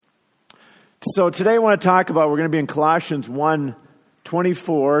So today I want to talk about, we're going to be in Colossians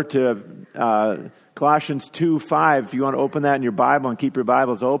 1:24 to Colossians 2:5. If you want to open that in your Bible and keep your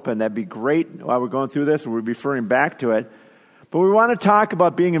Bibles open, that'd be great while we're going through this. We'll be referring back to it. But we want to talk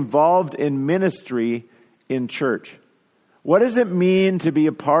about being involved in ministry in church. What does it mean to be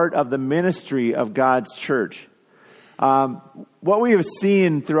a part of the ministry of God's church? What we have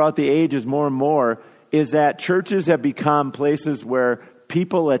seen throughout the ages more and more is that churches have become places where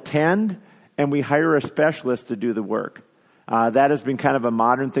people attend and we hire a specialist to do the work. That has been kind of a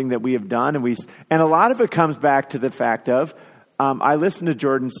modern thing that we have done. And a lot of it comes back to the fact of, I listen to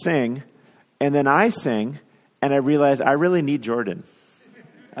Jordan sing, and then I sing, and I realize I really need Jordan.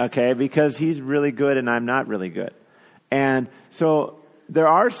 Okay? Because he's really good and I'm not really good. And so there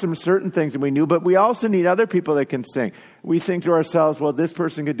are some certain things that we knew, but we also need other people that can sing. We think to ourselves, well, this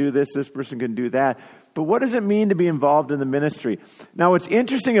person could do this person can do that. But what does it mean to be involved in the ministry? Now, what's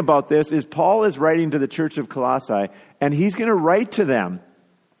interesting about this is Paul is writing to the church of Colossae, and he's going to write to them.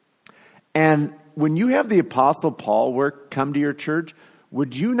 And when you have the Apostle Paul work come to your church,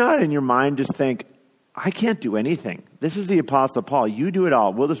 would you not in your mind just think, I can't do anything. This is the Apostle Paul. You do it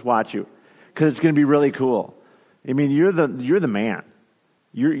all. We'll just watch you because it's going to be really cool. I mean, you're the man.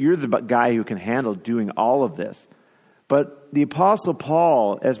 You're the guy who can handle doing all of this. But the Apostle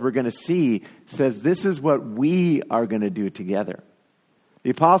Paul, as we're going to see, says this is what we are going to do together.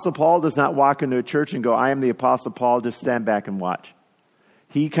 The Apostle Paul does not walk into a church and go, I am the Apostle Paul, just stand back and watch.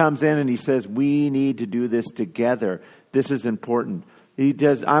 He comes in and he says, we need to do this together. This is important. He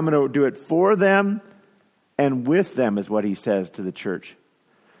does, I'm going to do it for them and with them is what he says to the church.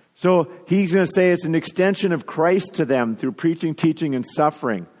 So he's going to say it's an extension of Christ to them through preaching, teaching, and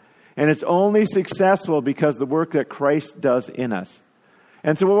suffering. And it's only successful because of the work that Christ does in us.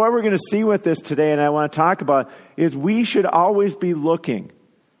 And so what we're going to see with this today, and I want to talk about, is we should always be looking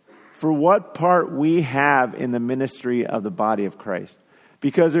for what part we have in the ministry of the body of Christ.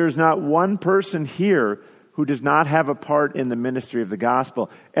 Because there's not one person here who does not have a part in the ministry of the gospel.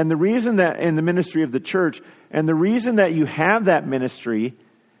 And the reason that in the ministry of the church, and the reason that you have that ministry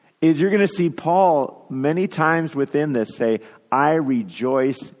is you're going to see Paul many times within this say, I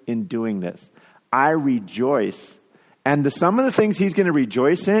rejoice in doing this. I rejoice. And some of the things he's going to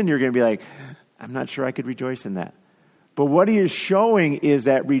rejoice in, you're going to be like, I'm not sure I could rejoice in that. But what he is showing is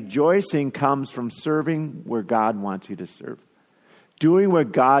that rejoicing comes from serving where God wants you to serve. Doing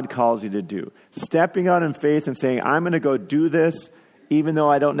what God calls you to do. Stepping out in faith and saying, I'm going to go do this, even though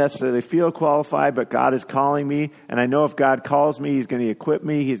I don't necessarily feel qualified, but God is calling me. And I know if God calls me, he's going to equip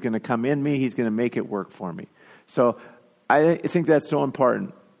me. He's going to come in me. He's going to make it work for me. So I think that's so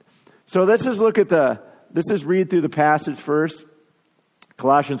important. So let's just let's just read through the passage first.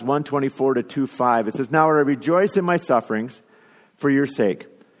 Colossians 1:24 to 2:5. It says, Now I rejoice in my sufferings for your sake.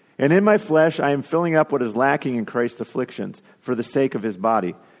 And in my flesh I am filling up what is lacking in Christ's afflictions for the sake of his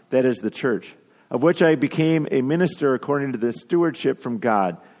body, that is the church, of which I became a minister according to the stewardship from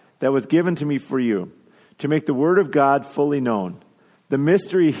God that was given to me for you, to make the word of God fully known, the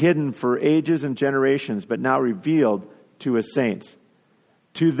mystery hidden for ages and generations, but now revealed to his saints.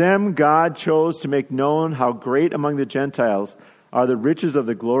 To them God chose to make known how great among the Gentiles are the riches of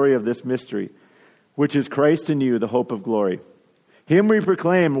the glory of this mystery, which is Christ in you, the hope of glory. Him we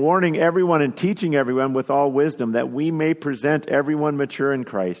proclaim, warning everyone and teaching everyone with all wisdom, that we may present everyone mature in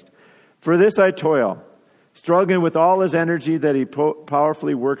Christ. For this I toil, struggling with all his energy that he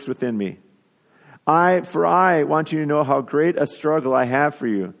powerfully works within me. I want you to know how great a struggle I have for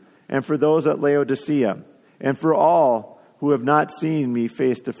you, and for those at Laodicea, and for all who have not seen me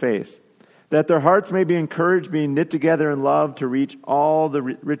face to face, that their hearts may be encouraged, being knit together in love, to reach all the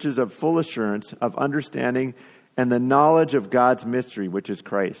riches of full assurance of understanding and the knowledge of God's mystery, which is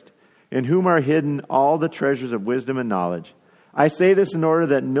Christ, in whom are hidden all the treasures of wisdom and knowledge. I say this in order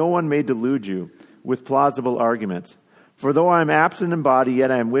that no one may delude you with plausible arguments. For though I am absent in body,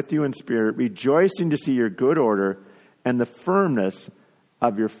 yet I am with you in spirit, rejoicing to see your good order and the firmness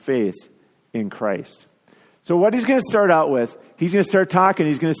of your faith in Christ. So what he's going to start out with, he's going to start talking.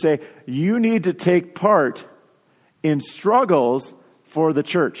 He's going to say, you need to take part in struggles for the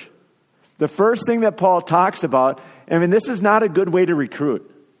church. The first thing that Paul talks about, I mean, this is not a good way to recruit.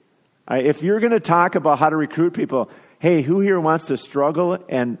 If you're going to talk about how to recruit people, hey, who here wants to struggle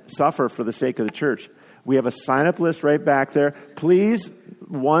and suffer for the sake of the church? We have a sign-up list right back there. Please,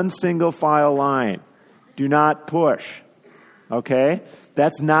 one single file line. Do not push. Okay?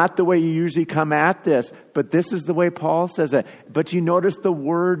 That's not the way you usually come at this, but this is the way Paul says it. But you notice the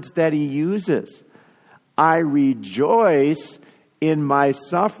words that he uses. I rejoice in my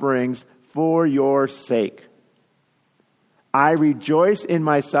sufferings for your sake. I rejoice in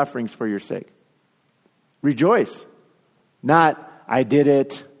my sufferings for your sake. Rejoice. Not, I did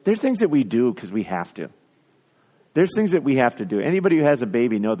it. There's things that we do because we have to. There's things that we have to do. Anybody who has a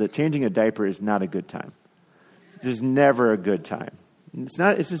baby know that changing a diaper is not a good time. It's just never a good time.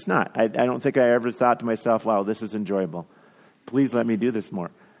 It's just not. I don't think I ever thought to myself, wow, this is enjoyable. Please let me do this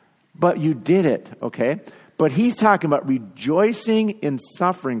more. But you did it, okay? But he's talking about rejoicing in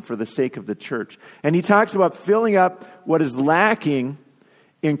suffering for the sake of the church. And he talks about filling up what is lacking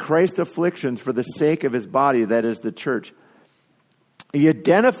in Christ's afflictions for the sake of his body, that is the church. He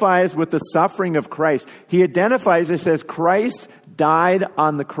identifies with the suffering of Christ. He identifies, it says, Christ died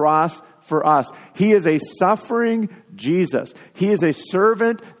on the cross for us. He is a suffering Jesus. He is a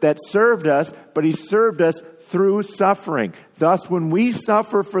servant that served us, but he served us through suffering. Thus, when we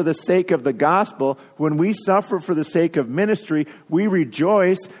suffer for the sake of the gospel, when we suffer for the sake of ministry, we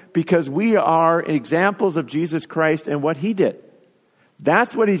rejoice because we are examples of Jesus Christ and what he did.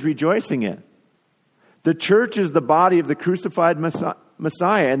 That's what he's rejoicing in. The church is the body of the crucified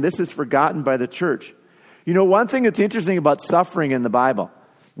Messiah, and this is forgotten by the church. You know, one thing that's interesting about suffering in the Bible,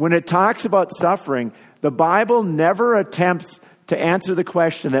 when it talks about suffering, the Bible never attempts to answer the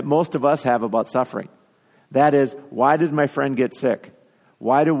question that most of us have about suffering. That is, why did my friend get sick?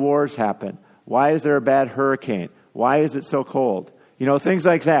 Why do wars happen? Why is there a bad hurricane? Why is it so cold? You know, things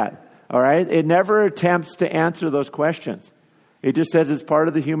like that. All right? It never attempts to answer those questions. It just says it's part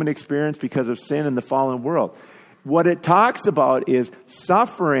of the human experience because of sin in the fallen world. What it talks about is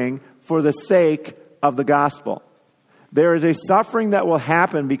suffering for the sake of the gospel. There is a suffering that will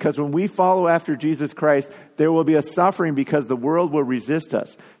happen because when we follow after Jesus Christ, there will be a suffering because the world will resist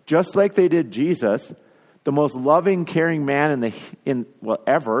us. Just like they did Jesus, the most loving, caring man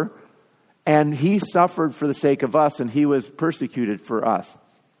ever, and he suffered for the sake of us, and he was persecuted for us.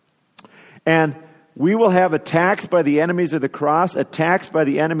 And we will have attacks by the enemies of the cross, attacks by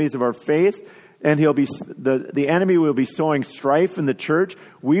the enemies of our faith, and the enemy will be sowing strife in the church.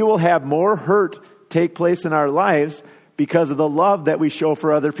 We will have more hurt take place in our lives because of the love that we show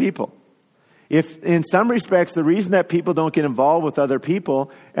for other people. If in some respects, the reason that people don't get involved with other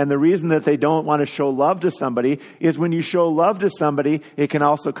people and the reason that they don't want to show love to somebody is when you show love to somebody, it can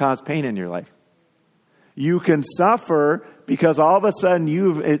also cause pain in your life. You can suffer because all of a sudden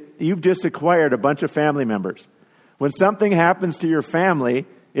you've just acquired a bunch of family members. When something happens to your family,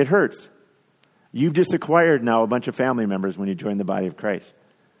 it hurts. You've just acquired now a bunch of family members when you join the body of Christ.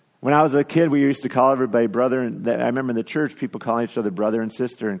 When I was a kid, we used to call everybody brother. And I remember in the church, people calling each other brother and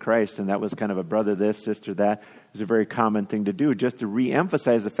sister in Christ. And that was kind of a brother this, sister that. It was a very common thing to do, just to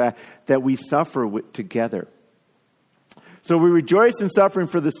re-emphasize the fact that we suffer together. So we rejoice in suffering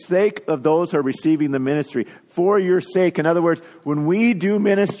for the sake of those who are receiving the ministry. For your sake. In other words, when we do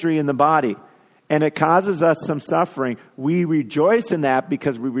ministry in the body and it causes us some suffering, we rejoice in that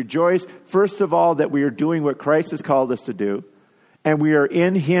because we rejoice, first of all, that we are doing what Christ has called us to do. And we are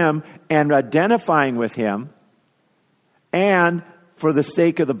in him and identifying with him. And for the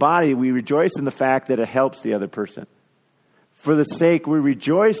sake of the body, we rejoice in the fact that it helps the other person. For the sake, we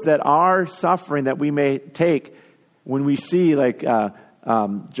rejoice that our suffering that we may take when we see, like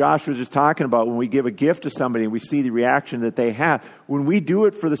Josh was just talking about, when we give a gift to somebody and we see the reaction that they have. When we do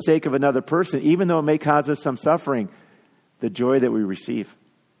it for the sake of another person, even though it may cause us some suffering, the joy that we receive.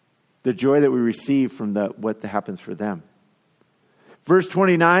 The joy that we receive from what happens for them. Verse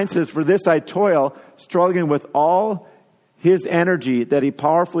 29 says, for this I toil, struggling with all his energy that he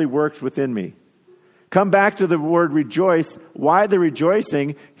powerfully works within me. Come back to the word rejoice. Why the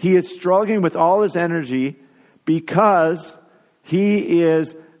rejoicing? He is struggling with all his energy because he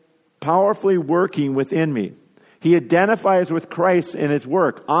is powerfully working within me. He identifies with Christ in his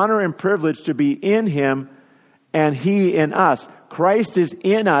work. Honor and privilege to be in him and he in us. Christ is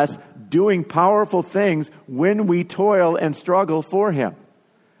in us doing powerful things when we toil and struggle for him.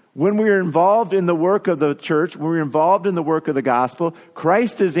 When we are involved in the work of the church, when we're involved in the work of the gospel,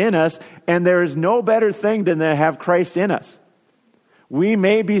 Christ is in us, and there is no better thing than to have Christ in us. We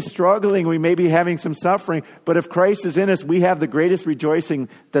may be struggling, we may be having some suffering, but if Christ is in us, we have the greatest rejoicing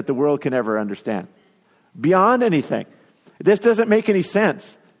that the world can ever understand. Beyond anything. This doesn't make any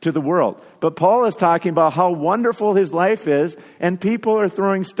sense to the world. But Paul is talking about how wonderful his life is, and people are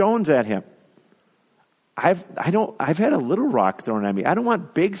throwing stones at him. I've had a little rock thrown at me. I don't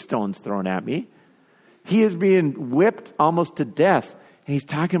want big stones thrown at me. He is being whipped almost to death. And he's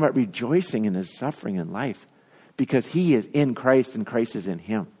talking about rejoicing in his suffering in life because he is in Christ and Christ is in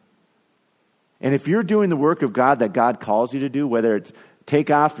him. And if you're doing the work of God that God calls you to do, whether it's take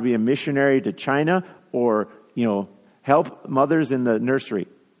off to be a missionary to China or, help mothers in the nursery,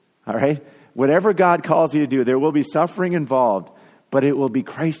 all right? Whatever God calls you to do, there will be suffering involved. but it will be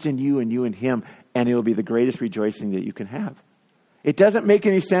Christ in you and you in him, and it will be the greatest rejoicing that you can have. It doesn't make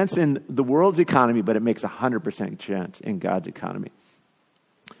any sense in the world's economy, but it makes 100% sense in God's economy.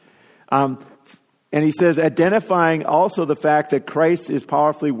 And he says, identifying also the fact that Christ is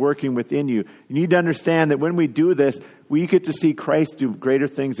powerfully working within you. You need to understand that when we do this, we get to see Christ do greater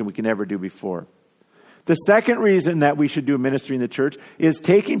things than we can ever do before. The second reason that we should do ministry in the church is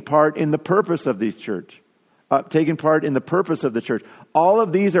taking part in the purpose of the church. Taking part in the purpose of the church. All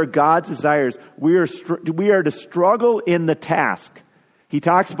of these are God's desires. We are to struggle in the task. He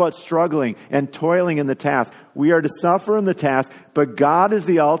talks about struggling and toiling in the task. We are to suffer in the task, but God is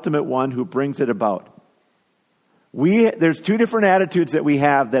the ultimate one who brings it about. There's two different attitudes that we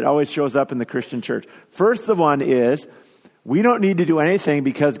have that always shows up in the Christian church. First, the one is, we don't need to do anything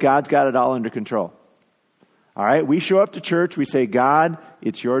because God's got it all under control. All right, we show up to church, we say, God,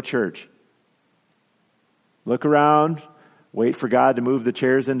 it's your church. Look around, wait for God to move the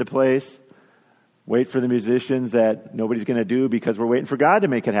chairs into place. Wait for the musicians that nobody's going to do because we're waiting for God to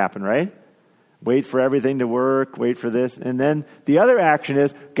make it happen, right? Wait for everything to work, wait for this. And then the other action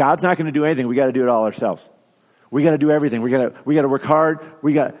is, God's not going to do anything. We got to do it all ourselves. We got to do everything. We got to work hard.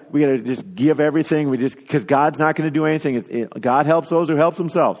 We got to just give everything. Because God's not going to do anything. God helps those who help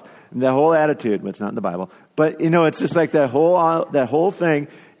themselves. And the whole attitude, it's not in the Bible. But, it's just like that whole thing,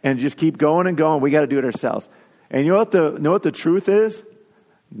 and just keep going and going. We got to do it ourselves. And you know what the truth is?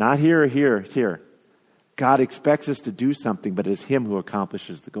 Not here or here, it's here. God expects us to do something, but it's him who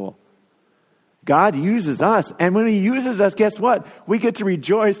accomplishes the goal. God uses us, and when he uses us, guess what? We get to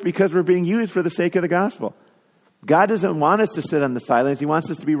rejoice because we're being used for the sake of the gospel. God doesn't want us to sit on the sidelines. He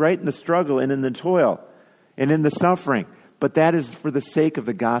wants us to be right in the struggle and in the toil and in the suffering. But that is for the sake of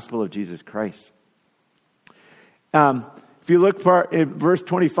the gospel of Jesus Christ. If you look in verse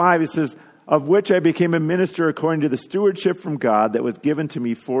 25, it says, of which I became a minister according to the stewardship from God that was given to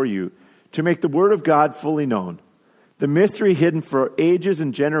me for you, to make the word of God fully known, the mystery hidden for ages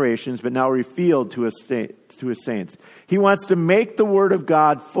and generations, but now revealed to his saints. He wants to make the word of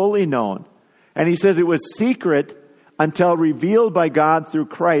God fully known. And he says it was secret until revealed by God through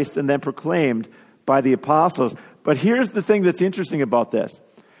Christ and then proclaimed by the apostles. But here's the thing that's interesting about this.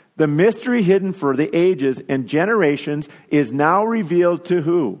 The mystery hidden for the ages and generations is now revealed to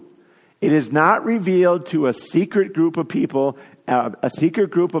who? It is not revealed to a secret group of people, a secret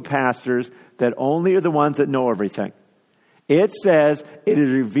group of pastors that only are the ones that know everything. It says it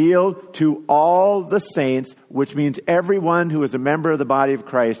is revealed to all the saints, which means everyone who is a member of the body of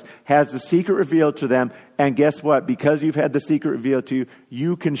Christ has the secret revealed to them. And guess what? Because you've had the secret revealed to you,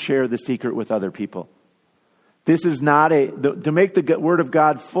 you can share the secret with other people. This is not to make the word of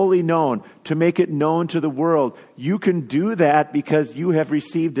God fully known, to make it known to the world. You can do that because you have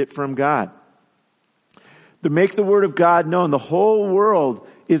received it from God. To make the word of God known, the whole world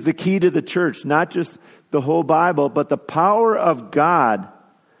is the key to the church, not just the whole Bible, but the power of God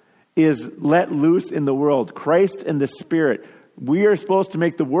is let loose in the world. Christ and the Spirit. We are supposed to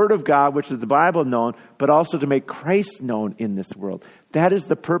make the word of God, which is the Bible, known, but also to make Christ known in this world. That is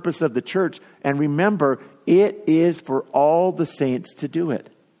the purpose of the church. And remember, it is for all the saints to do it.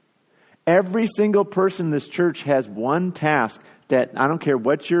 Every single person in this church has one task that, I don't care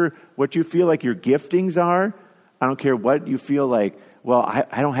what you feel like your giftings are. I don't care what you feel like, well,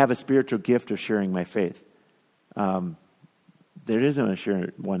 I don't have a spiritual gift of sharing my faith. There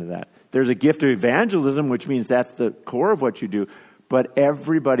isn't one of that. There's a gift of evangelism, which means that's the core of what you do. But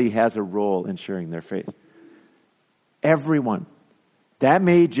everybody has a role in sharing their faith. Everyone. That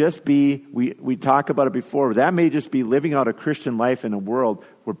may just be, we talk about it before, that may just be living out a Christian life in a world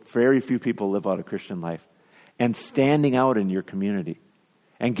where very few people live out a Christian life. And standing out in your community.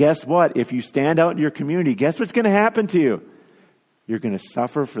 And guess what? If you stand out in your community, guess what's going to happen to you? You're going to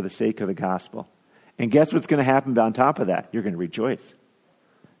suffer for the sake of the gospel. And guess what's going to happen on top of that? You're going to rejoice.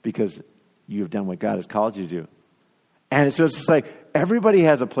 Because you've done what God has called you to do. And so it's just like, everybody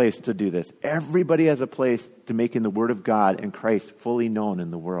has a place to do this. Everybody has a place to making the word of God and Christ fully known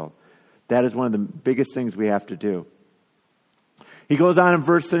in the world. That is one of the biggest things we have to do. He goes on in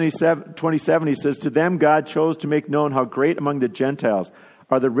verse 27, he says, to them God chose to make known how great among the Gentiles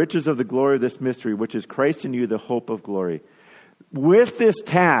are the riches of the glory of this mystery, which is Christ in you, the hope of glory. With this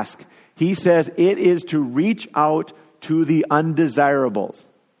task, he says it is to reach out to the undesirables.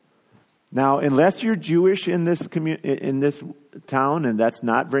 Now, unless you're Jewish in this town, and that's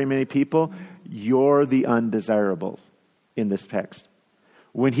not very many people, you're the undesirables in this text.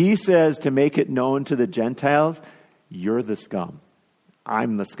 When he says to make it known to the Gentiles, you're the scum.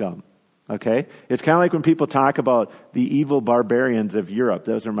 I'm the scum. Okay? It's kind of like when people talk about the evil barbarians of Europe.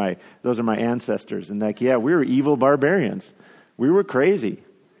 Those are my ancestors. And like, yeah, we were evil barbarians. We were crazy.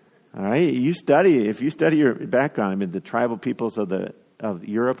 All right? If you study your background, I mean, the tribal peoples of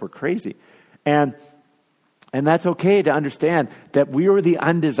Europe were crazy. And that's okay to understand that we were the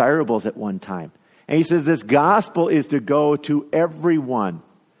undesirables at one time. And he says this gospel is to go to everyone,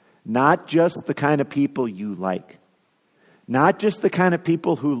 not just the kind of people you like. Not just the kind of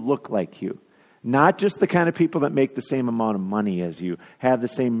people who look like you. Not just the kind of people that make the same amount of money as you, have the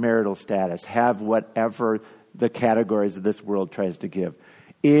same marital status, have whatever the categories of this world tries to give.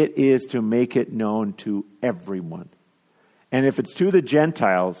 It is to make it known to everyone. And if it's to the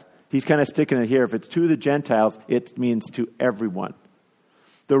Gentiles, he's kind of sticking it here. If it's to the Gentiles, it means to everyone.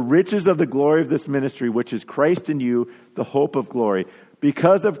 The riches of the glory of this ministry, which is Christ in you, the hope of glory.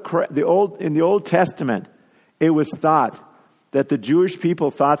 Because of in the Old Testament, it was thought that the Jewish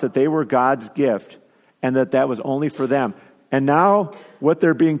people thought that they were God's gift and that was only for them. And now what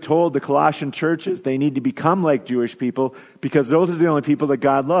they're being told, the Colossian churches, they need to become like Jewish people because those are the only people that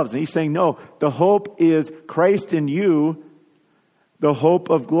God loves. And he's saying, no, the hope is Christ in you, the hope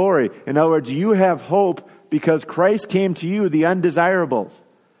of glory. In other words, you have hope because Christ came to you, the undesirables,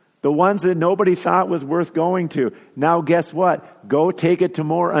 the ones that nobody thought was worth going to. Now guess what? Go take it to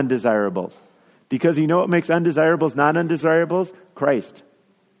more undesirables. Because you know what makes undesirables not undesirables? Christ.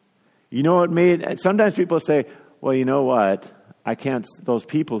 You know what made... Sometimes people say, well, you know what? I can't... Those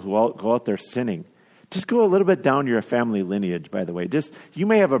people who go out there sinning. Just go a little bit down your family lineage, by the way. You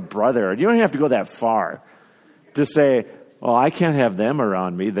may have a brother. You don't even have to go that far. Just say, well, I can't have them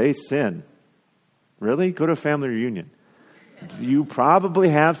around me. They sin. Really? Go to a family reunion. You probably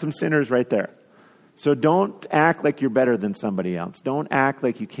have some sinners right there. So don't act like you're better than somebody else. Don't act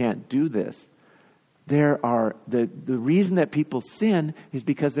like you can't do this. The reason that people sin is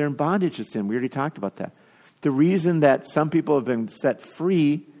because they're in bondage to sin. We already talked about that. The reason that some people have been set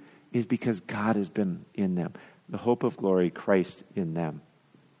free is because God has been in them. The hope of glory, Christ in them.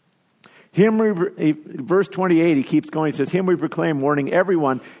 Verse 28, he keeps going. He says, him we proclaim, warning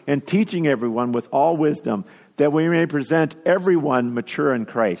everyone and teaching everyone with all wisdom, that we may present everyone mature in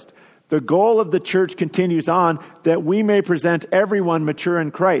Christ. The goal of the church continues on, that we may present everyone mature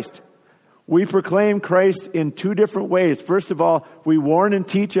in Christ. We proclaim Christ in two different ways. First of all, we warn and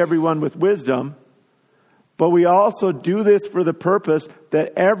teach everyone with wisdom, but we also do this for the purpose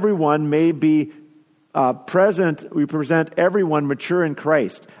that everyone may be present. We present everyone mature in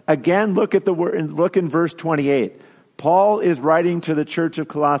Christ. Again, look in verse 28. Paul is writing to the church of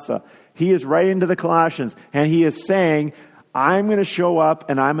Colossae. He is writing to the Colossians, and he is saying, I'm going to show up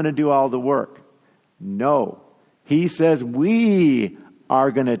and I'm going to do all the work. No. He says, we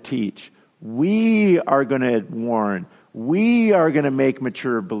are going to teach. We are going to warn. We are going to make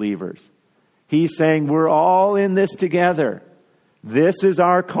mature believers. He's saying we're all in this together. This is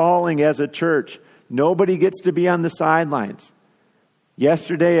our calling as a church. Nobody gets to be on the sidelines.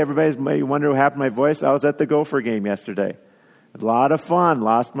 Yesterday, everybody may wonder what happened to my voice. I was at the Gopher game yesterday. A lot of fun.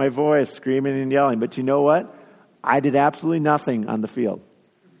 Lost my voice, screaming and yelling. But you know what? I did absolutely nothing on the field.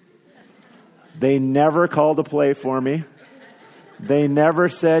 They never called a play for me. They never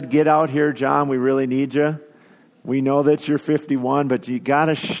said, get out here, John, we really need you. We know that you're 51, but you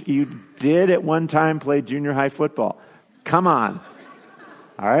did at one time play junior high football. Come on.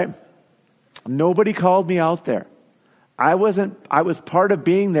 All right? Nobody called me out there. I was part of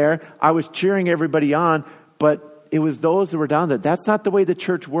being there. I was cheering everybody on, but it was those that were down there. That's not the way the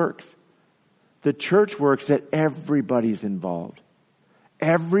church works. The church works that everybody's involved.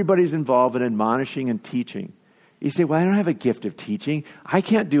 Everybody's involved in admonishing and teaching. You say, well, I don't have a gift of teaching. I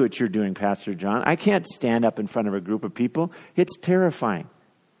can't do what you're doing, Pastor John. I can't stand up in front of a group of people. It's terrifying.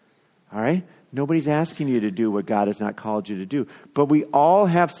 All right? Nobody's asking you to do what God has not called you to do. But we all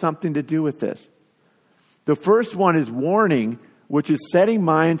have something to do with this. The first one is warning, which is setting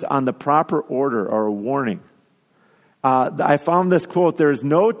minds on the proper order, or a warning. I found this quote, there is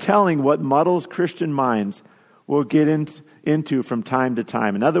no telling what muddles Christian minds will get into from time to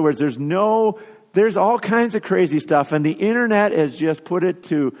time. In other words, there's all kinds of crazy stuff, and the internet has just put it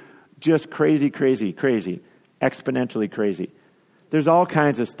to just crazy, exponentially crazy. There's all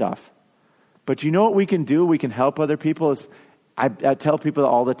kinds of stuff. But you know what we can do? We can help other people. I tell people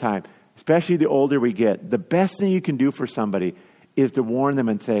all the time, especially the older we get, the best thing you can do for somebody is to warn them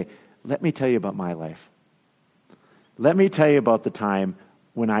and say, let me tell you about my life. Let me tell you about the time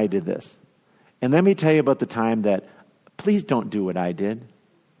when I did this. And let me tell you about the time that, please don't do what I did.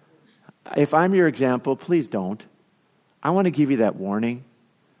 If I'm your example, please don't. I want to give you that warning.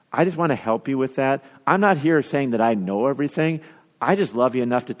 I just want to help you with that. I'm not here saying that I know everything. I just love you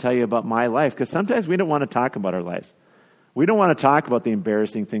enough to tell you about my life, because sometimes we don't want to talk about our lives. We don't want to talk about the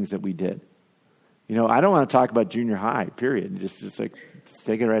embarrassing things that we did. I don't want to talk about junior high, period. Just like,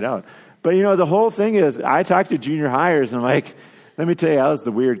 take it right out. But, the whole thing is, I talk to junior hires, and I'm like, let me tell you, I was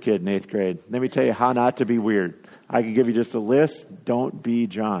the weird kid in 8th grade. Let me tell you how not to be weird. I could give you just a list. Don't be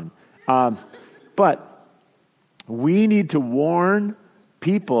John. But we need to warn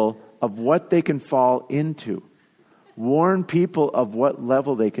people of what they can fall into. Warn people of what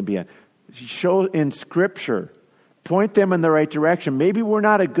level they can be at. Show in Scripture. Point them in the right direction. Maybe we're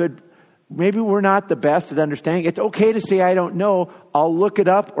not the best at understanding. It's okay to say, I don't know. I'll look it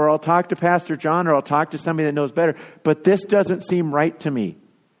up, or I'll talk to Pastor John, or I'll talk to somebody that knows better. But this doesn't seem right to me.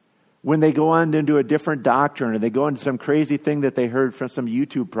 When they go on into a different doctrine, or they go into some crazy thing that they heard from some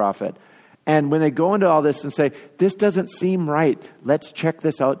YouTube prophet. And when they go into all this and say, this doesn't seem right, let's check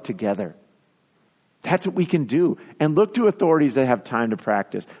this out together. That's what we can do. And look to authorities that have time to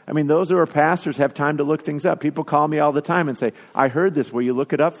practice. I mean, those who are pastors have time to look things up. People call me all the time and say, I heard this. Will you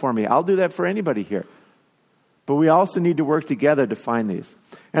look it up for me? I'll do that for anybody here. But we also need to work together to find these.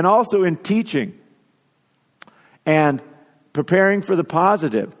 And also in teaching and preparing for the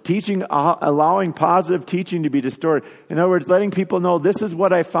positive. Teaching, allowing positive teaching to be distorted. In other words, letting people know this is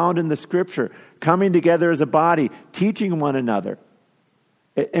what I found in the Scripture. Coming together as a body. Teaching one another.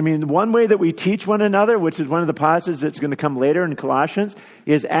 I mean, one way that we teach one another, which is one of the passages that's going to come later in Colossians,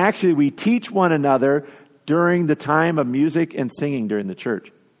 is actually we teach one another during the time of music and singing during the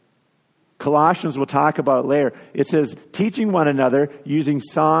church. Colossians will talk about it later. It says, teaching one another using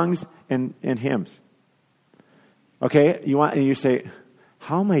songs and hymns. Okay, you say,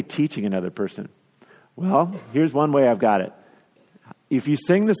 how am I teaching another person? Well, here's one way I've got it. If you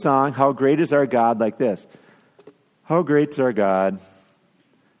sing the song, How Great Is Our God, like this. How great is our God.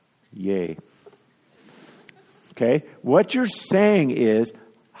 Yay. Okay? What you're saying is,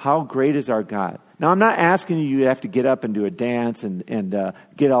 how great is our God? Now, I'm not asking you to have to get up and do a dance and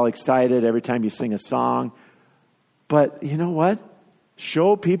get all excited every time you sing a song. But you know what?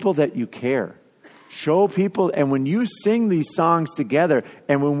 Show people that you care. Show people, and when you sing these songs together,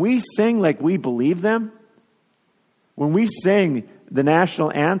 and when we sing like we believe them, when we sing the national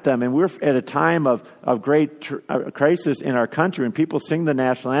anthem, and we're at a time of great crisis in our country, and people sing the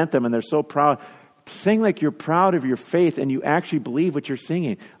national anthem and they're so proud. Sing like you're proud of your faith and you actually believe what you're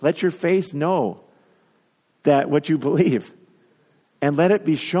singing. Let your faith know that what you believe. And let it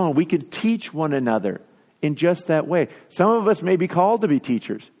be shown. We can teach one another in just that way. Some of us may be called to be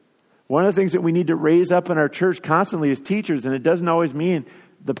teachers. One of the things that we need to raise up in our church constantly is teachers, and it doesn't always mean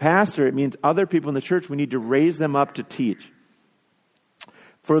the pastor. It means other people in the church. We need to raise them up to teach.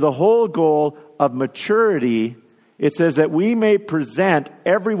 For the whole goal of maturity, it says that we may present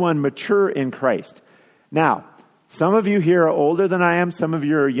everyone mature in Christ. Now, some of you here are older than I am. Some of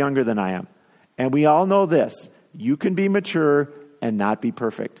you are younger than I am. And we all know this. You can be mature and not be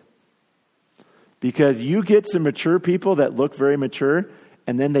perfect. Because you get some mature people that look very mature,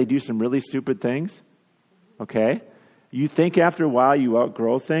 and then they do some really stupid things. Okay? You think after a while you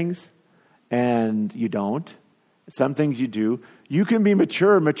outgrow things, and you don't. Some things you do. You can be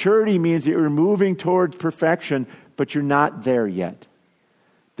mature. Maturity means that you're moving towards perfection, but you're not there yet.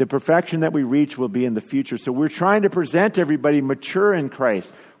 The perfection that we reach will be in the future. So we're trying to present everybody mature in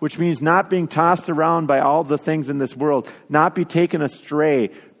Christ, which means not being tossed around by all the things in this world, not be taken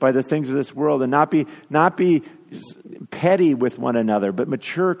astray by the things of this world, and not be petty with one another, but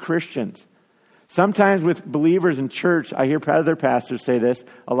mature Christians. Sometimes with believers in church, I hear other pastors say this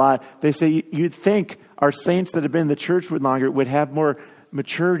a lot. They say, you'd think our saints that have been in the church longer would have more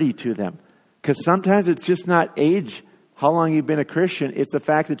maturity to them. Because sometimes it's just not age, how long you've been a Christian. It's the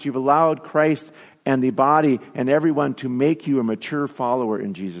fact that you've allowed Christ and the body and everyone to make you a mature follower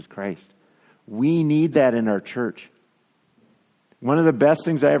in Jesus Christ. We need that in our church. One of the best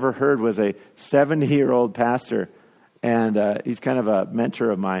things I ever heard was a 70-year-old pastor, and he's kind of a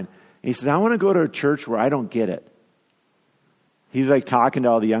mentor of mine. He says, I want to go to a church where I don't get it. He's like talking to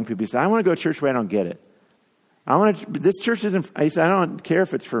all the young people. He said, I want to go to a church where I don't get it. This church isn't, he said, I don't care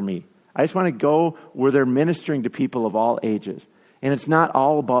if it's for me. I just want to go where they're ministering to people of all ages. And it's not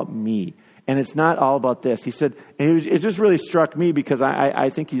all about me. And it's not all about this. He said, and it just really struck me because I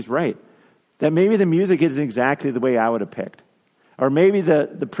think he's right. That maybe the music isn't exactly the way I would have picked. Or maybe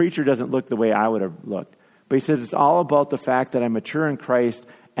the preacher doesn't look the way I would have looked. But he says it's all about the fact that I'm mature in Christ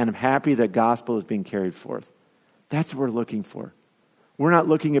and I'm happy that gospel is being carried forth. That's what we're looking for. We're not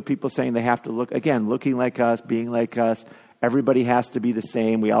looking at people saying they have to look, again, looking like us, being like us. Everybody has to be the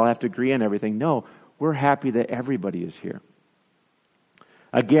same. We all have to agree on everything. No, we're happy that everybody is here.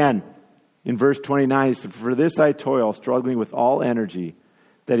 Again, in verse 29, he said, for this I toil, struggling with all energy,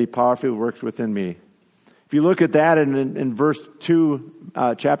 that he powerfully works within me. If you look at that in verse 2,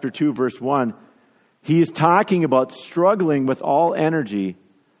 chapter 2, verse 1, He is talking about struggling with all energy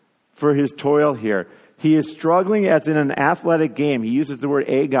for his toil here. He is struggling as in an athletic game. He uses the word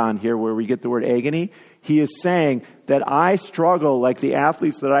agon here where we get the word agony. He is saying that I struggle like the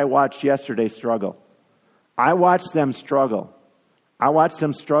athletes that I watched yesterday struggle. I watched them struggle. I watched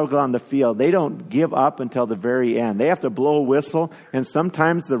them struggle on the field. They don't give up until the very end. They have to blow a whistle, and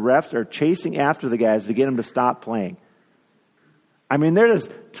sometimes the refs are chasing after the guys to get them to stop playing. I mean, they're just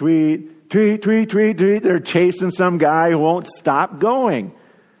tweet, tweet, tweet, tweet, tweet. They're chasing some guy who won't stop going.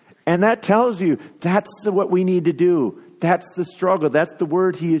 And that tells you that's what we need to do. That's the struggle. That's the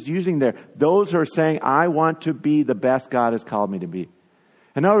word he is using there. Those who are saying, I want to be the best God has called me to be.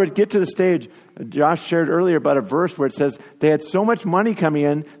 In other words, get to the stage, Josh shared earlier about a verse where it says they had so much money coming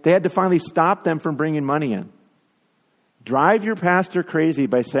in, they had to finally stop them from bringing money in. Drive your pastor crazy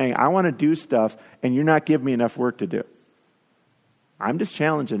by saying, I want to do stuff, and you're not giving me enough work to do. I'm just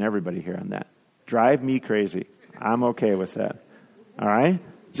challenging everybody here on that. Drive me crazy. I'm okay with that. All right?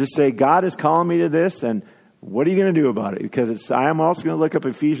 Just say, God is calling me to this, and what are you going to do about it? Because I am also going to look up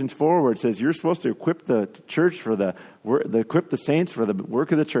Ephesians 4 where it says you're supposed to equip the church for equip the saints for the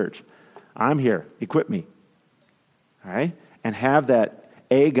work of the church. I'm here. Equip me. All right? And have that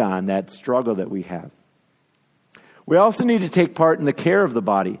agon, that struggle that we have. We also need to take part in the care of the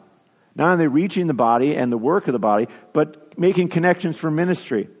body. Not only reaching the body and the work of the body, but making connections for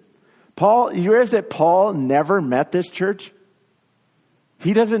ministry. You realize that Paul never met this church?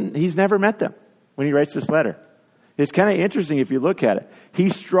 He's never met them when he writes this letter. It's kind of interesting if you look at it. He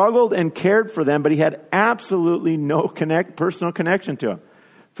struggled and cared for them, but he had absolutely no personal connection to them.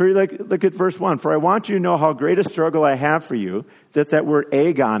 Look at verse 1. For I want you to know how great a struggle I have for you. That's that word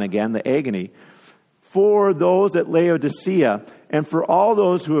agon again, the agony. For those at Laodicea and for all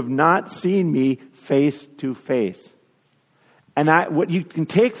those who have not seen me face to face. And what you can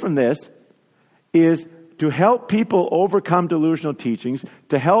take from this is to help people overcome delusional teachings,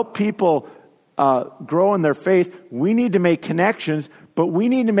 to help people grow in their faith, we need to make connections, but we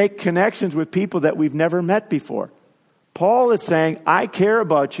need to make connections with people that we've never met before. Paul is saying, I care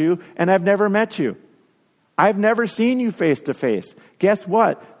about you, and I've never met you. I've never seen you face to face. Guess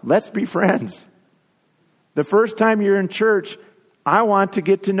what? Let's be friends. The first time you're in church, I want to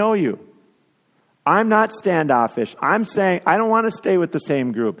get to know you. I'm not standoffish. I'm saying I don't want to stay with the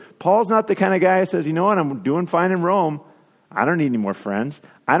same group. Paul's not the kind of guy who says, you know what, I'm doing fine in Rome. I don't need any more friends.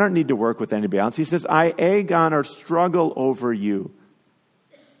 I don't need to work with anybody else. He says, I agon or struggle over you.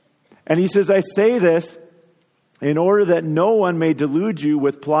 And he says, I say this in order that no one may delude you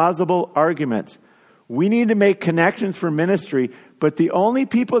with plausible arguments. We need to make connections for ministry, but the only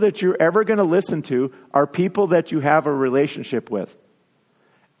people that you're ever going to listen to are people that you have a relationship with.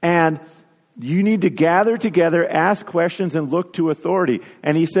 And you need to gather together, ask questions, and look to authority.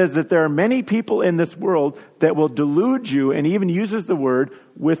 And he says that there are many people in this world that will delude you, and he even uses the word,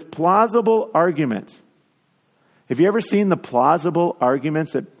 with plausible arguments. Have you ever seen the plausible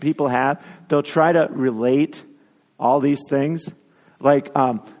arguments that people have? They'll try to relate all these things. Like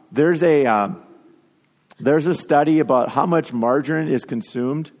there's a study about how much margarine is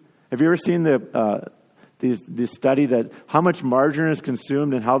consumed. Have you ever seen the study that how much margarine is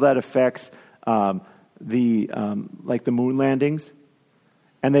consumed and how that affects the moon landings?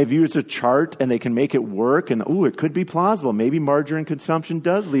 And they've used a chart and they can make it work, and it could be plausible. Maybe margarine consumption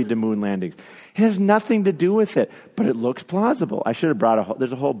does lead to moon landings. It has nothing to do with it, but it looks plausible. I should have brought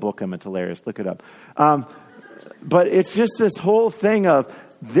there's a whole book on it. It's hilarious. Look it up. But it's just this whole thing of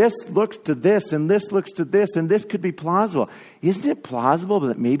this looks to this and this looks to this and this could be plausible. Isn't it plausible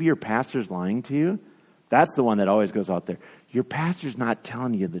that maybe your pastor's lying to you? That's the one that always goes out there. Your pastor's not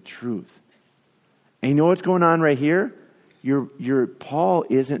telling you the truth. And you know what's going on right here? Your Paul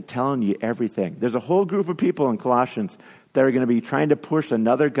isn't telling you everything. There's a whole group of people in Colossians that are going to be trying to push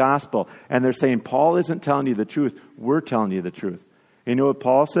another gospel. And they're saying, Paul isn't telling you the truth. We're telling you the truth. And you know what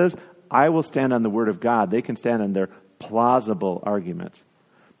Paul says? I will stand on the word of God. They can stand on their plausible arguments.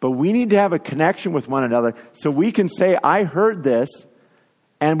 But we need to have a connection with one another so we can say, I heard this,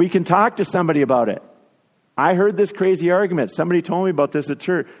 and we can talk to somebody about it. I heard this crazy argument. Somebody told me about this at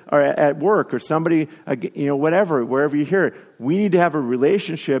church or at work or somebody, whatever, wherever you hear it. We need to have a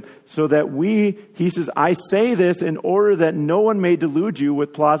relationship so that he says, I say this in order that no one may delude you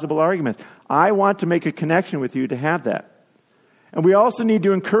with plausible arguments. I want to make a connection with you to have that. And we also need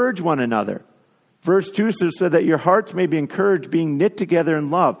to encourage one another. Verse 2 says, so that your hearts may be encouraged, being knit together in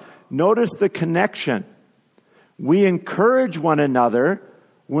love. Notice the connection. We encourage one another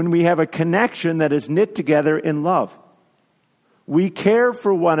when we have a connection that is knit together in love. We care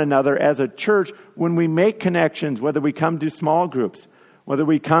for one another as a church when we make connections, whether we come to small groups, whether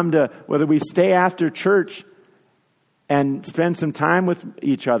we stay after church and spend some time with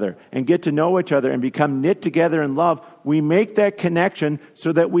each other and get to know each other and become knit together in love, we make that connection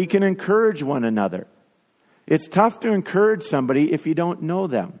so that we can encourage one another. It's tough to encourage somebody if you don't know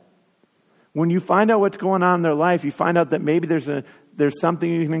them. When you find out what's going on in their life, you find out that maybe there's something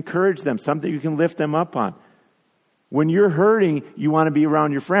you can encourage them, something you can lift them up on. When you're hurting, you want to be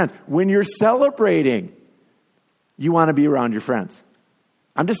around your friends. When you're celebrating, you want to be around your friends.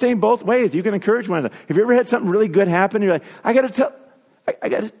 I'm just saying both ways. You can encourage one another. Have you ever had something really good happen? You're like, who am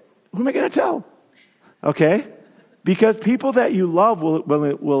I going to tell? Okay? Because people that you love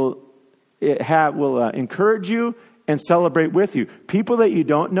will encourage you and celebrate with you. People that you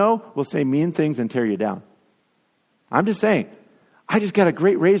don't know will say mean things and tear you down. I'm just saying, I just got a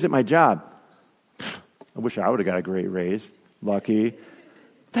great raise at my job. I wish I would have got a great raise. Lucky.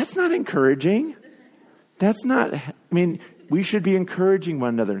 That's not encouraging. We should be encouraging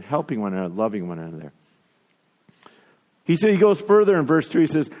one another, helping one another, loving one another. He goes further in verse 2. He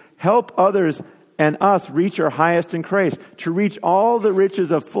says, help others and us reach our highest in Christ, to reach all the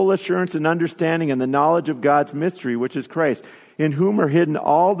riches of full assurance and understanding and the knowledge of God's mystery, which is Christ, in whom are hidden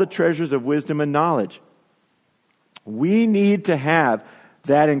all the treasures of wisdom and knowledge. We need to have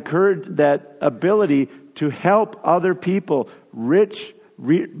that ability to help other people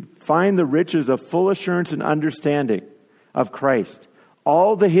find the riches of full assurance and understanding of Christ.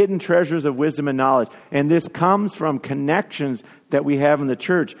 All the hidden treasures of wisdom and knowledge. And this comes from connections that we have in the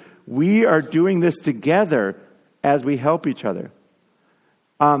church. We are doing this together as we help each other.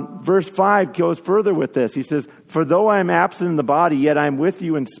 Verse 5 goes further with this. He says, for though I am absent in the body, yet I am with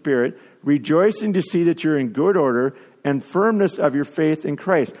you in spirit, rejoicing to see that you're in good order and firmness of your faith in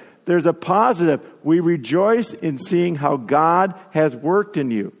Christ. There's a positive. We rejoice in seeing how God has worked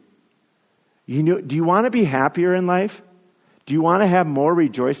in you. Do you want to be happier in life? Do you want to have more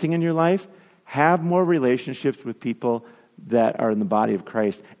rejoicing in your life? Have more relationships with people that are in the body of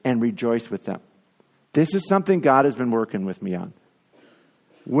Christ and rejoice with them. This is something God has been working with me on.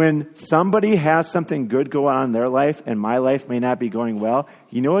 When somebody has something good go on in their life and my life may not be going well,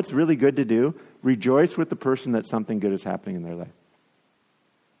 you know what's really good to do? Rejoice with the person that something good is happening in their life.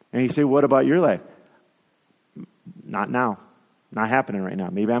 And you say, what about your life? Not now. Not happening right now.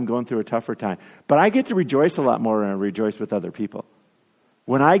 Maybe I'm going through a tougher time. But I get to rejoice a lot more when I rejoice with other people.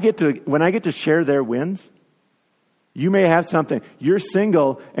 When I get to share their wins, you may have something. You're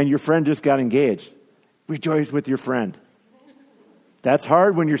single and your friend just got engaged. Rejoice with your friend. That's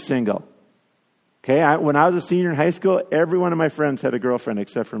hard when you're single. Okay, when I was a senior in high school, every one of my friends had a girlfriend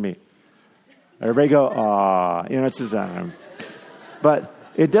except for me. Everybody go, aw, it's just, but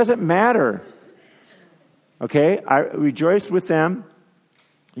it doesn't matter. Okay, I rejoice with them.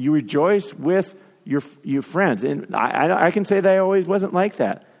 You rejoice with your friends. And I can say that I always wasn't like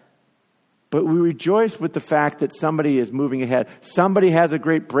that. But we rejoice with the fact that somebody is moving ahead. Somebody has a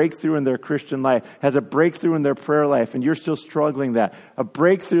great breakthrough in their Christian life, has a breakthrough in their prayer life, and you're still struggling that. A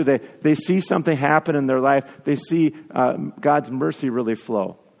breakthrough, they see something happen in their life. They see God's mercy really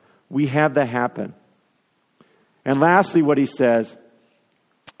flow. We have that happen. And lastly, what he says,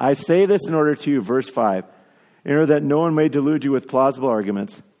 I say this in order to, verse 5, in order that no one may delude you with plausible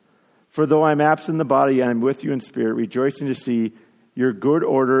arguments. For though I am absent in the body, I am with you in spirit, rejoicing to see your good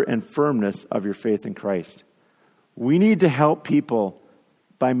order and firmness of your faith in Christ. We need to help people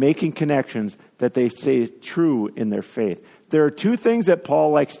by making connections that they say is true in their faith. There are two things that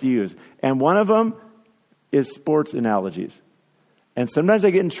Paul likes to use, and one of them is sports analogies. And sometimes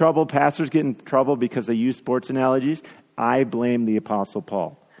I get in trouble, pastors get in trouble because they use sports analogies. I blame the Apostle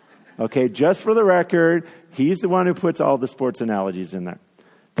Paul. Okay, just for the record, he's the one who puts all the sports analogies in there.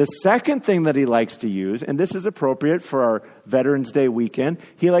 The second thing that he likes to use, and this is appropriate for our Veterans Day weekend,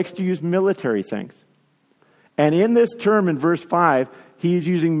 he likes to use military things. And in this term in verse 5, he is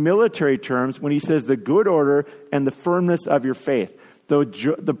using military terms when he says the good order and the firmness of your faith.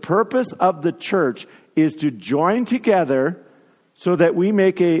 The purpose of the church is to join together so that we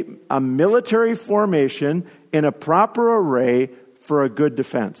make a military formation in a proper array for a good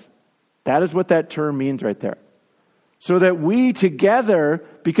defense. That is what that term means right there. So that we together,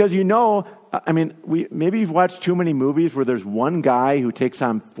 because maybe you've watched too many movies where there's one guy who takes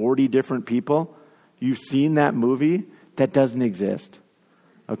on 40 different people. You've seen that movie? That doesn't exist.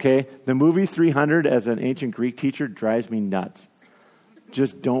 Okay? The movie 300 as an ancient Greek teacher drives me nuts.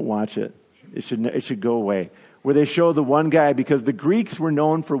 Just don't watch it. It should go away. Where they show the one guy, because the Greeks were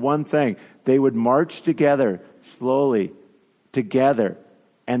known for one thing. They would march together, slowly, together.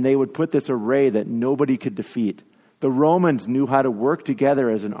 And they would put this array that nobody could defeat. The Romans knew how to work together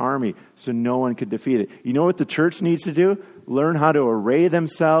as an army so no one could defeat it. You know what the church needs to do? Learn how to array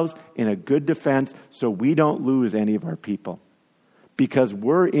themselves in a good defense so we don't lose any of our people. Because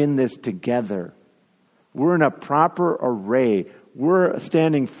we're in this together. We're in a proper array. We're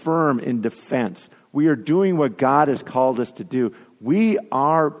standing firm in defense. We are doing what God has called us to do. We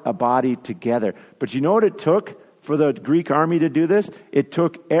are a body together. But you know what it took for the Greek army to do this? It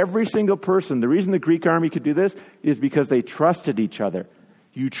took every single person. The reason the Greek army could do this is because they trusted each other.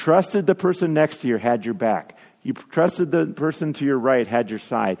 You trusted the person next to you had your back. You trusted the person to your right had your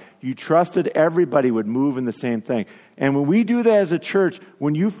side. You trusted everybody would move in the same thing. And when we do that as a church,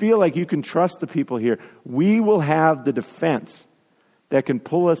 when you feel like you can trust the people here, we will have the defense that can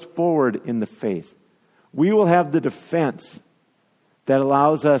pull us forward in the faith. We will have the defense that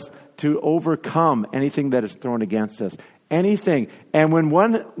allows us to overcome anything that is thrown against us. Anything. And when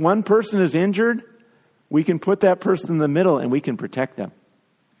one person is injured, we can put that person in the middle and we can protect them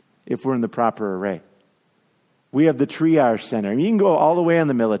if we're in the proper array. We have the triage center. You can go all the way in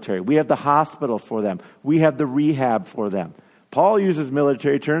the military. We have the hospital for them. We have the rehab for them. Paul uses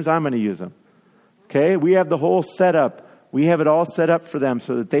military terms. I'm going to use them. Okay? We have the whole setup. We have it all set up for them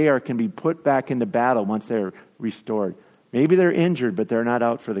so that they can be put back into battle once they're restored. Maybe they're injured, but they're not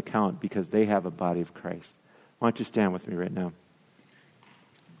out for the count because they have a body of Christ. Why don't you stand with me right now?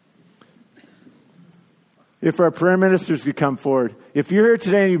 If our prayer ministers could come forward. If you're here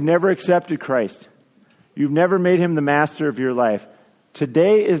today and you've never accepted Christ, you've never made him the master of your life,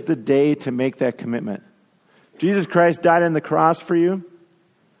 today is the day to make that commitment. Jesus Christ died on the cross for you.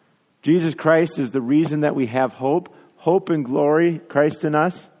 Jesus Christ is the reason that we have hope. Hope and glory, Christ in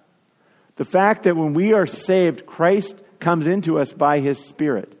us. The fact that when we are saved, Christ comes into us by his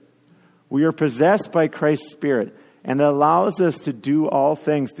Spirit. We are possessed by Christ's Spirit, and it allows us to do all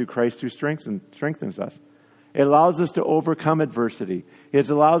things through Christ who strengthens us. It allows us to overcome adversity. It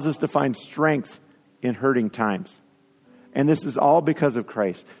allows us to find strength in hurting times. And this is all because of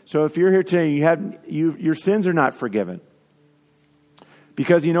Christ. So if you're here today, your sins are not forgiven.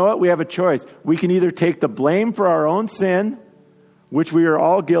 Because you know what? We have a choice. We can either take the blame for our own sin, which we are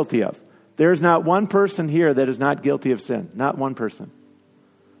all guilty of. There's not one person here that is not guilty of sin. Not one person.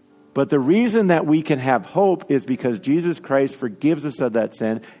 But the reason that we can have hope is because Jesus Christ forgives us of that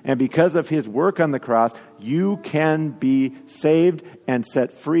sin. And because of his work on the cross, you can be saved and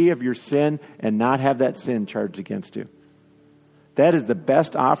set free of your sin and not have that sin charged against you. That is the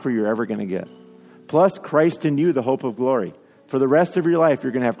best offer you're ever going to get. Plus Christ in you, the hope of glory. For the rest of your life,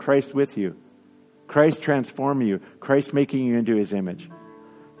 you're going to have Christ with you. Christ transforming you. Christ making you into his image.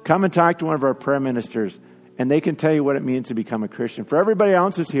 Come and talk to one of our prayer ministers, and they can tell you what it means to become a Christian. For everybody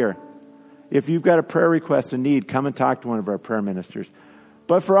else is here, if you've got a prayer request, a need, come and talk to one of our prayer ministers.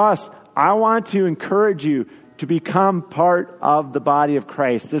 But for us, I want to encourage you to become part of the body of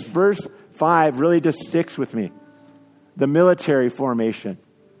Christ. This verse 5 really just sticks with me. The military formation.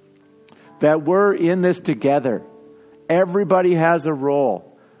 That we're in this together. Everybody has a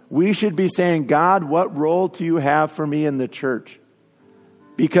role. We should be saying, God, what role do you have for me in the church?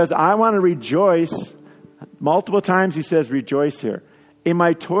 Because I want to rejoice. Multiple times he says rejoice here. In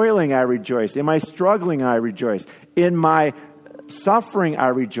my toiling, I rejoice. In my struggling, I rejoice. In my suffering, I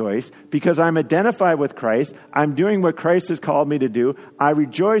rejoice because I'm identified with Christ. I'm doing what Christ has called me to do. I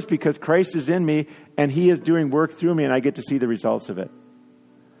rejoice because Christ is in me and he is doing work through me and I get to see the results of it.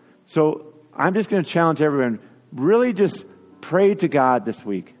 So I'm just going to challenge everyone. Really just pray to God this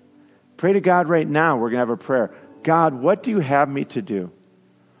week. Pray to God right now. We're going to have a prayer. God, what do you have me to do?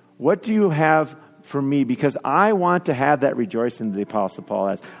 What do you have for me? Because I want to have that rejoicing that the Apostle Paul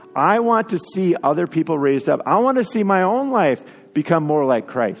has. I want to see other people raised up. I want to see my own life become more like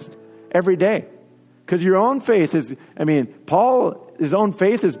Christ every day. Because your own faith is, Paul, his own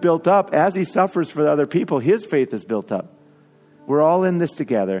faith is built up as he suffers for the other people. His faith is built up. We're all in this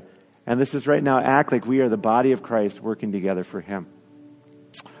together. And this is right now, act like we are the body of Christ working together for him.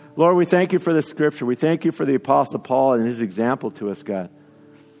 Lord, we thank you for this scripture. We thank you for the Apostle Paul and his example to us, God.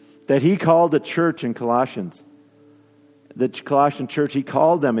 That he called the church in Colossians. The Colossian church, he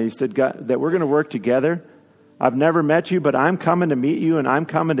called them and he said, God, that we're going to work together. I've never met you, but I'm coming to meet you and I'm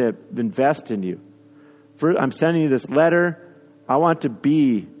coming to invest in you. I'm sending you this letter. I want to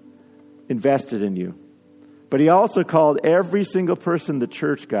be invested in you. But he also called every single person in the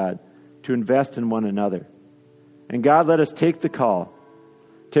church, God, to invest in one another. And God, let us take the call.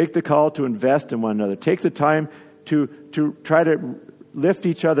 Take the call to invest in one another. Take the time to try to lift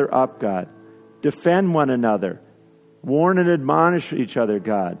each other up, God. Defend one another. Warn and admonish each other,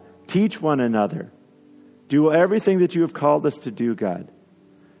 God. Teach one another. Do everything that you have called us to do, God.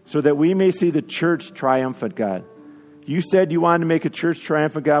 So that we may see the church triumphant, God. You said you wanted to make a church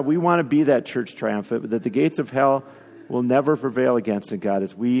triumphant, God. We want to be that church triumphant, that the gates of hell will never prevail against it, God,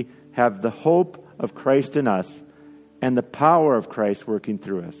 as we have the hope of Christ in us and the power of Christ working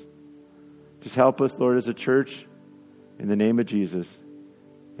through us. Just help us, Lord, as a church. In the name of Jesus,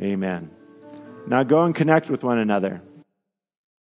 amen. Now go and connect with one another.